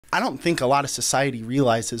I don't think a lot of society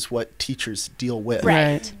realizes what teachers deal with.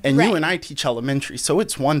 Right. And you and I teach elementary, so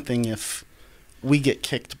it's one thing if we get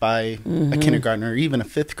kicked by a kindergartner or even a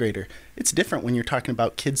fifth grader. It's different when you're talking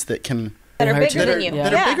about kids that can That are bigger than you.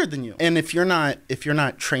 that are bigger than you. And if you're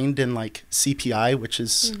not trained in like CPI, which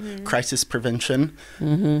is crisis prevention,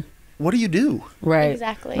 what do you do? Right.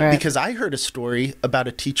 Exactly. Right. Because I heard a story about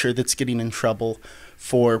a teacher that's getting in trouble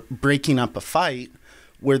for breaking up a fight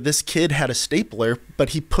where this kid had a stapler, but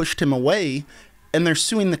he pushed him away and they're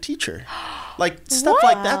suing the teacher. Like stuff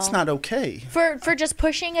like that's not okay. For just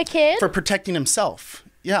pushing a kid? For protecting himself.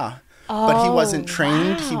 Yeah. But he wasn't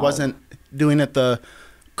trained. He wasn't doing it the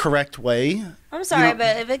correct way. I'm sorry,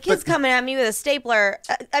 but if a kid's coming at me with a stapler,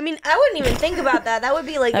 I mean, I wouldn't even think about that. That would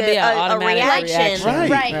be like a reaction.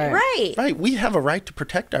 Right. We have a right to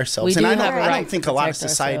protect ourselves. And I don't think a lot of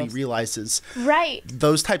society realizes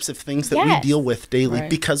those types of things that we deal with daily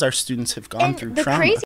because our students have gone through trauma.